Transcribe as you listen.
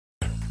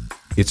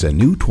It's a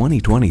new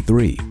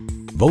 2023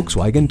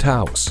 Volkswagen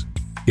Taos.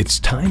 It's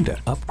time to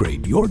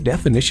upgrade your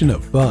definition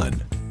of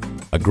fun.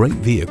 A great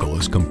vehicle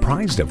is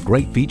comprised of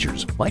great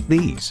features like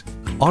these: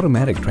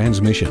 automatic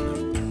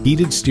transmission,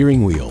 heated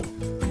steering wheel,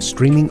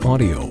 streaming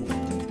audio,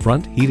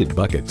 front heated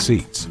bucket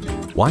seats,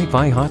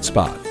 Wi-Fi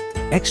hotspot,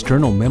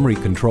 external memory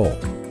control,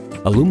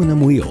 aluminum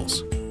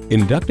wheels,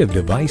 inductive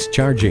device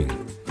charging,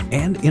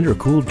 and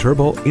intercooled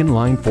turbo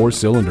inline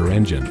 4-cylinder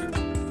engine.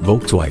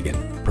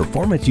 Volkswagen,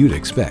 performance you'd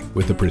expect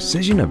with the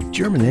precision of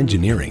German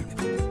engineering.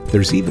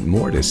 There's even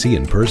more to see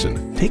in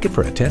person. Take it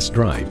for a test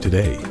drive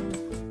today.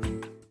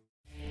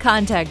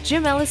 Contact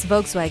IJim Ellis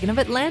Volkswagen of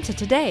Atlanta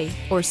today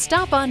or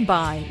stop on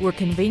by. We're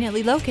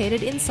conveniently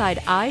located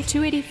inside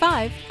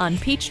I-285 on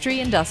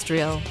Peachtree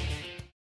Industrial.